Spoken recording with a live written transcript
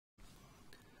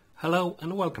Hello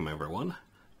and welcome everyone,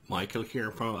 Michael here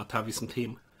from Atavism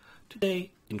team. Today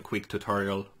in quick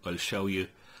tutorial I'll show you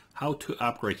how to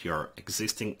upgrade your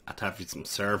existing Atavism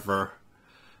server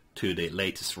to the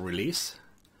latest release.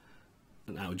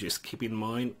 Now just keep in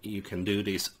mind you can do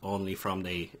this only from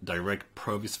the direct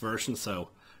Provis version, so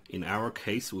in our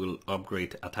case we'll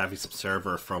upgrade Atavism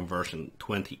server from version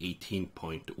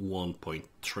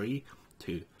 2018.1.3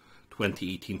 to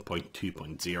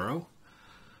 2018.2.0.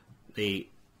 The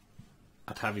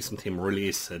Atavism team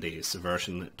released this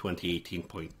version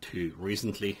 2018.2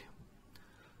 recently,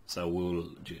 so we'll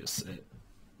just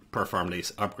perform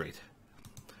this upgrade.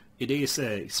 It is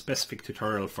a specific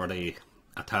tutorial for the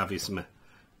Atavism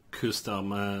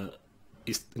custom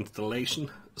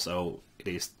installation, so it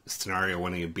is a scenario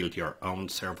when you build your own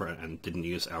server and didn't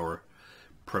use our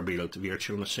pre-built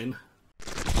virtual machine.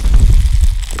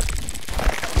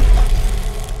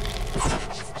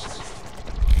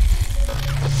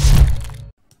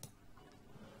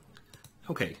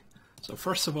 Okay, so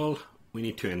first of all we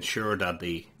need to ensure that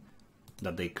the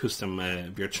custom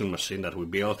virtual machine that we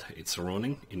built, it's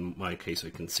running. In my case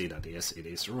we can see that yes, it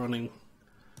is running.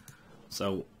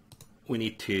 So we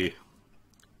need to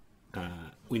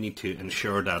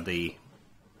ensure that the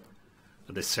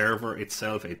server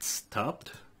itself it's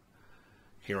stopped.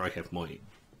 Here I have my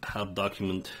help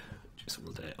document just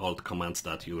with all the commands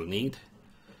that you will need.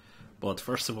 But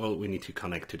first of all we need to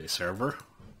connect to the server.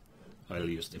 I'll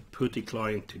use the PuTTY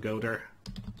client to go there.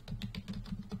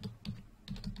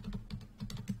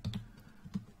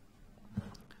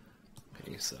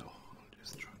 Okay, so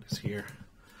just try this here.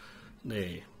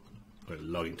 I'll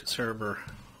log into server.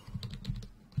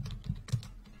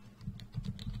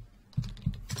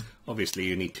 Obviously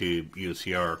you need to use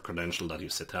your credential that you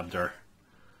set up there.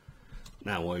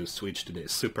 Now I'll switch to the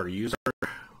super user.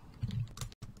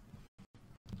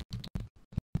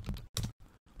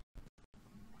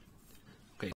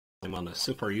 Okay, I'm on the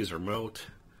super user mode.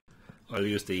 I'll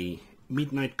use the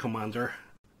midnight commander.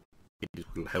 It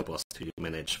will help us to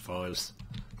manage files.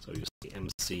 So use the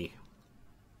MC.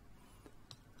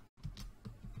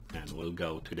 And we'll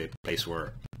go to the place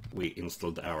where we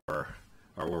installed where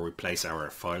we place our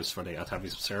files for the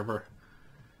Atavism server,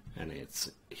 and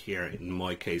it's here. In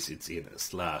my case it's in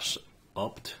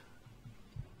 /opt,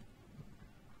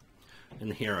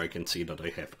 and here I can see that I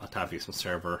have Atavism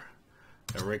server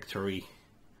directory.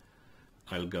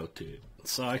 I'll go to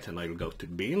site and I'll go to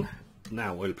bin.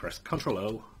 Now I'll press Ctrl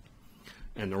O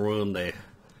and run the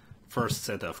first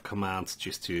set of commands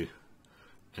just to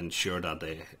ensure that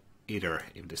either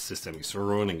if the system is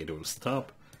running it will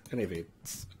stop, and if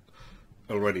it's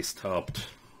already stopped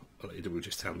it will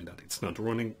just tell me that it's not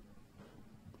running.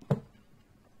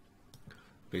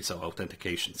 Okay, so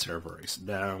authentication server is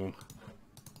down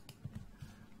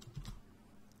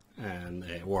and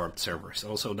word server is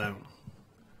also down.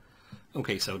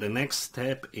 Okay, so the next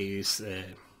step is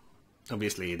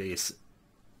obviously it is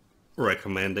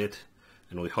recommended,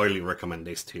 and we highly recommend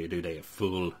this to do the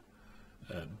full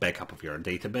backup of your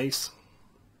database.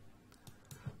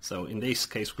 So in this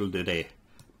case we'll do the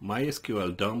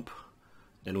MySQL dump,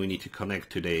 then we need to connect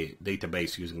to the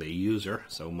database using the user,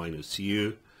 so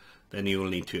 -u, then you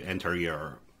will need to enter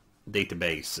your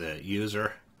database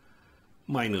user,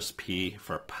 -p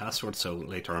for password, so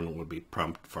later on will be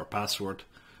prompt for password,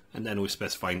 and then we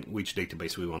specify which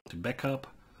database we want to backup,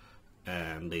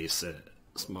 and this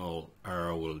small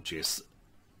arrow will just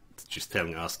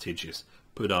telling us to just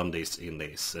put on this in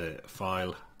this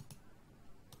file.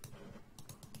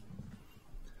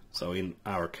 So in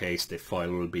our case the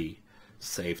file will be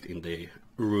saved in the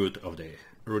root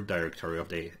directory of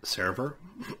the server.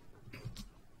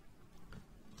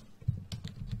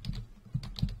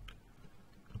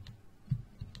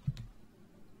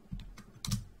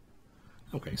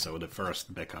 Okay, so the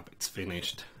first backup it's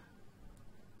finished.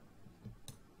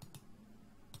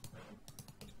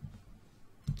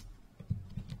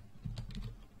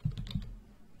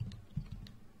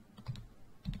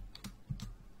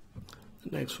 The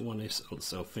next one is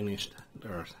also finished.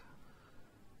 There are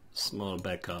small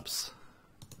backups.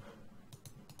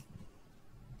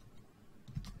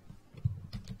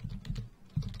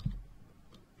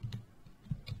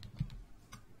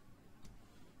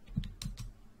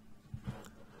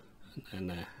 And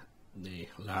then the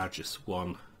largest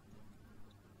one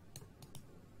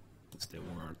is the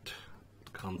word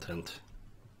content.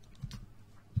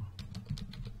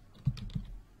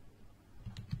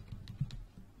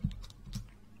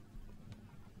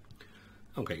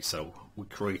 Okay, so we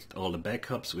created all the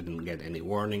backups, we didn't get any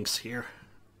warnings here.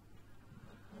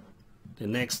 The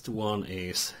next one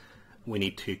is we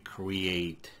need to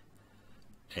create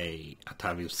a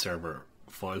Atavism server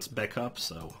files backup,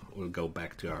 so we'll go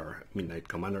back to our Midnight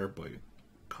Commander by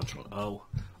Control O,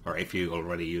 or if you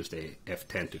already used a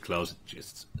F10 to close it,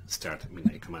 just start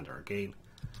Midnight Commander again.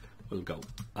 We'll go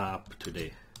up to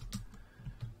the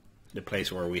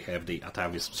place where we have the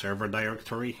Atavism server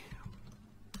directory,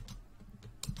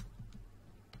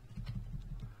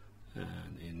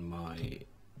 and in my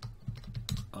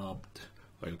opt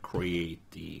I'll create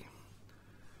the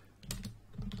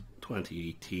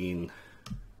 2018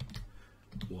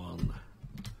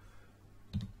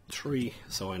 1.3,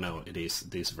 so I know it is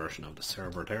this version of the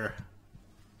server there,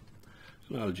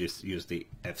 and I'll just use the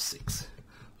F6.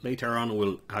 Later on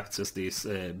we'll access this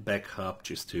backup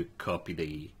just to copy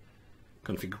the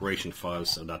configuration files,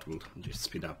 so that will just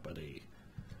speed up the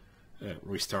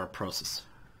restart process,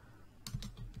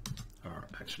 or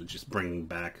actually just bring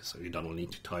back, so you don't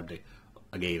need to type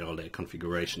again all the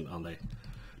configuration on the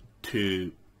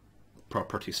two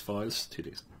properties files to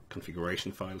these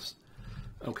configuration files.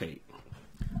 Okay,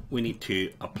 we need to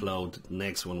upload,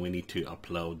 next one we need to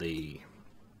upload the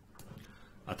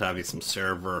Atavism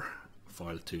server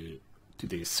file to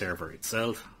the server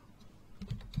itself.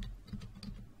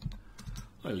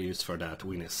 I'll use for that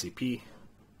WinSCP.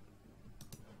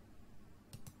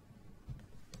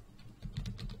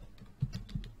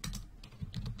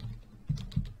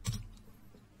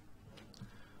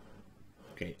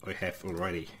 Okay, I have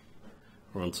already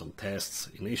run some tests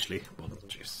initially, but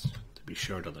just to be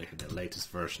sure that I have the latest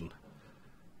version,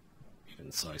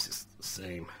 even size is the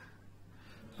same.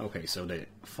 Okay, so the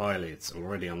file is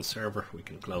already on the server. We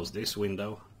can close this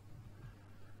window,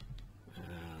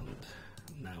 and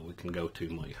now we can go to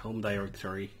my home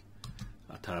directory,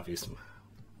 Atavism,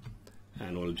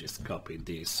 and we'll just copy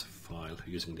this file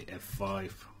using the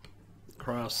F5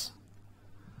 cross,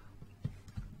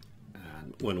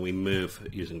 and when we move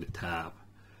using the tab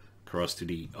across to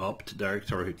the opt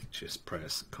directory, just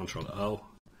press Ctrl O,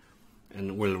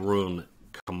 and we'll run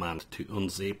command to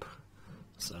unzip.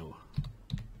 So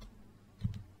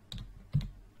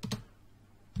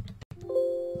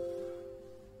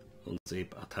unzip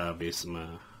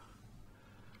Atavism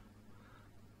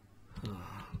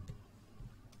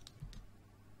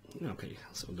okay,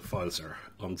 so the files are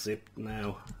unzipped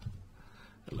now,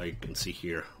 and like you can see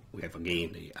here we have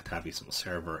again the Atavism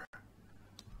server.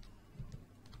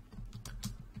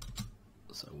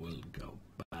 So we'll go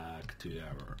back to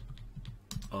our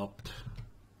opt,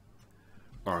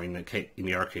 or in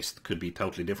your case it could be a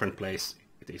totally different place.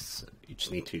 It is, you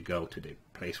just need to go to the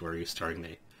place where you're starting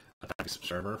the Atavism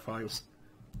server files.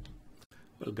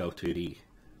 We'll go to the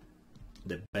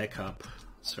backup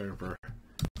server,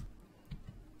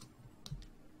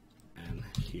 and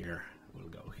here we'll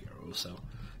go here also,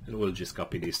 and we'll just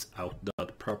copy this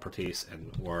out.properties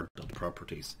and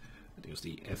word.properties and use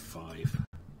the F5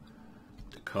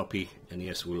 to copy, and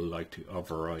yes, we'll like to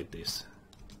override this.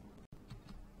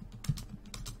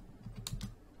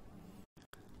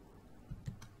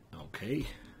 Okay,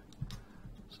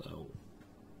 so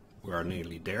we are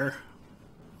nearly there.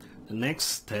 The next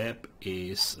step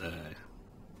is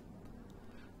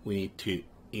we need to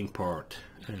import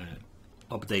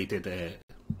updated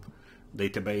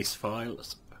database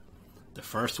files. The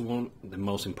first one, the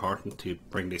most important to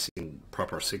bring this in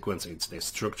proper sequence, it's the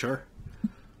structure.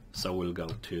 So we'll go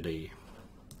to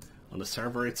on the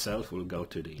server itself, we'll go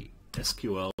to the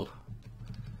SQL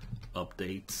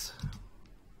updates,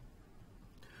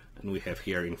 and we have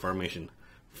here information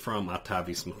from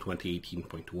Atavism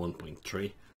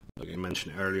 2018.1.3. Like I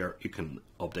mentioned earlier, you can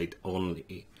update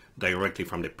only directly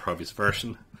from the previous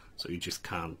version, so you just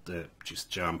can't just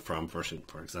jump from version,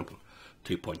 for example,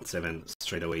 2.7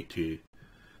 straight away to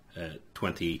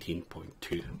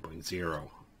 2018.2.0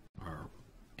 or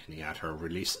any other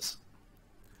releases,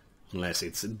 unless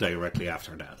it's directly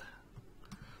after that.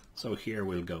 So here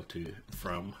we'll go to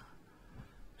from,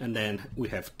 and then we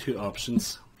have two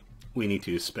options. We need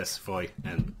to specify,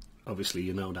 and obviously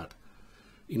you know that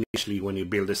initially when you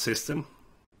build a system,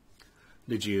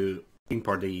 did you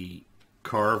import the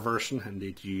core version and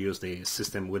did you use the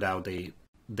system without the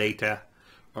data,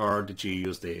 or did you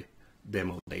use the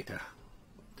demo data?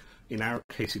 In our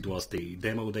case it was the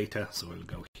demo data, so we'll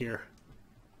go here.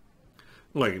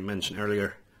 Like I mentioned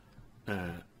earlier,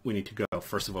 we need to go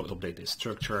first of all update the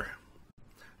structure.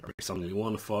 There is only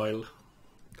one file,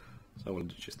 so we'll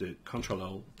just do Ctrl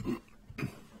O,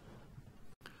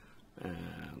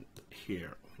 and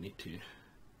here we need to.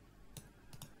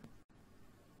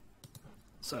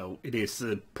 So it is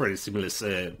pretty similar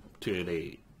to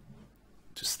the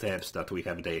steps that we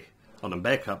have on a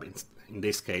backup. In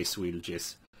this case, we'll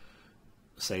just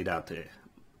say that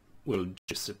we'll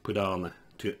just put on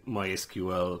to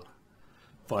MySQL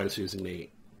files using the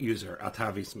user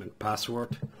Atavism and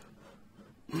password.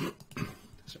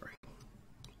 Sorry.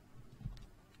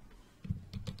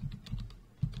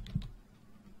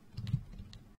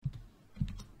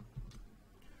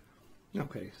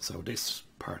 Okay, so this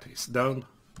part is done.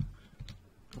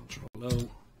 Control O.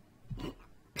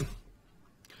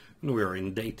 And we are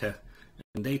in data.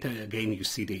 In data again you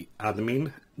see the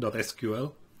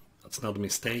admin.sql. That's not a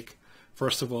mistake.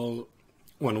 First of all,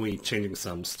 when we changing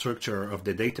some structure of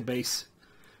the database,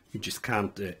 you just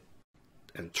can't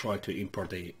and try to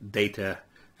import the data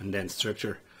and then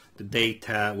structure. The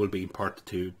data will be imported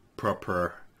to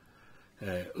proper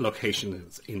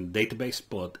locations in the database,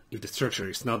 but if the structure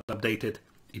is not updated,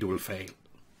 it will fail.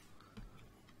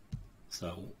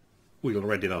 So we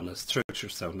already done the structure,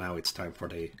 so now it's time for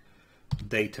the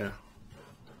data.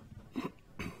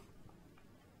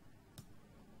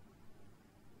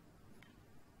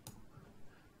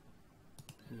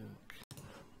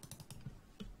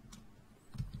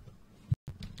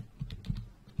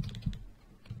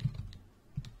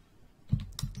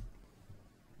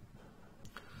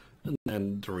 And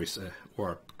then there is a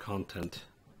word content.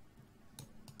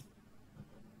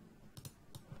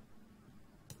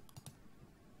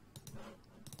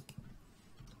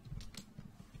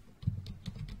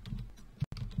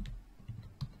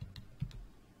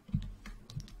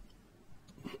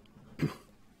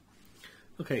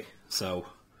 Okay, so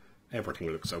everything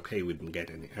looks okay. We didn't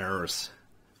get any errors.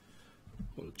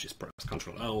 We'll just press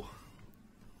Ctrl O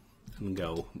and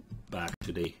go back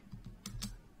to the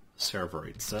server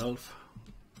itself,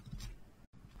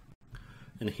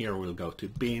 and here we'll go to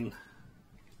bin,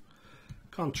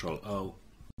 Ctrl O,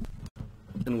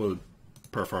 and we'll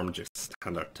perform just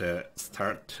standard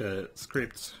start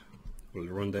scripts. We'll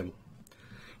run them.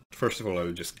 First of all,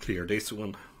 I'll just clear this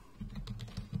one,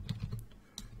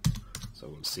 so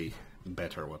we'll see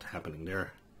better what's happening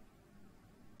there.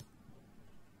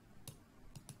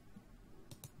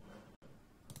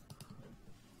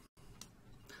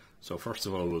 So first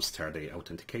of all, we'll start the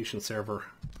authentication server.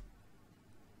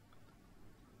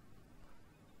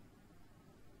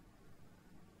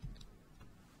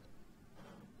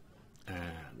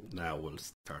 And now we'll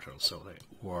start also the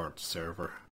Word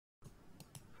server.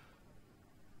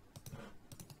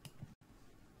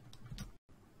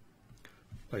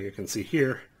 Like you can see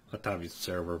here, Atavism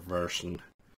server version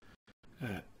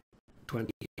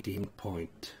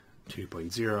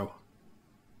 2018.2.0.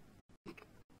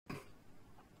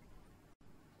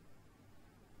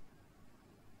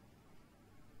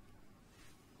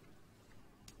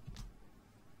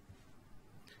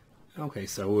 Okay,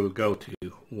 so we'll go to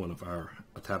one of our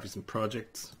Atavism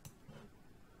projects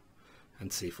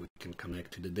and see if we can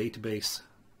connect to the database.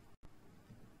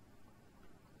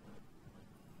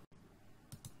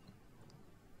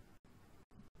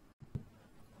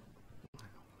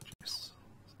 Just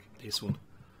skip this one.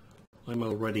 I'm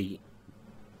already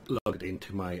logged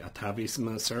into my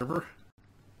Atavism server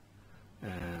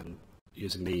and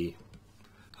using the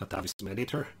Atavism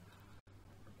editor.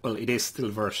 Well, it is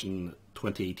still version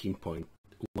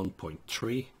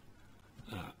 2018.1.3.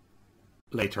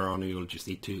 Later on you'll just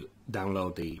need to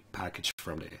download the package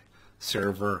from the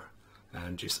server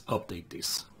and just update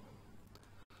this.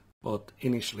 But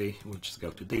initially we'll just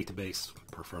go to database,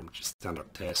 perform just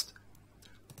standard test,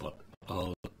 but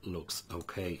all looks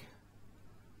okay.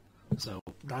 So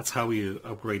that's how you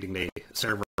upgrading the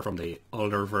server from the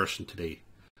older version to the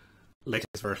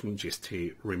latest version. Just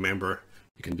to remember,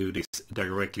 you can do this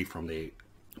directly from the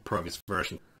previous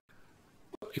version.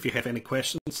 If you have any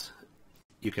questions,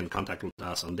 you can contact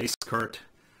us on Discord.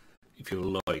 If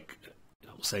you like,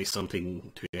 say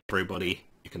something to everybody,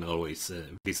 you can always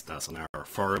visit us on our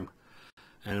forum,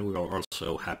 and we are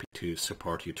also happy to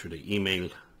support you through the email.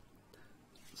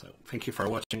 So thank you for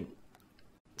watching.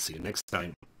 See you next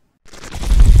time.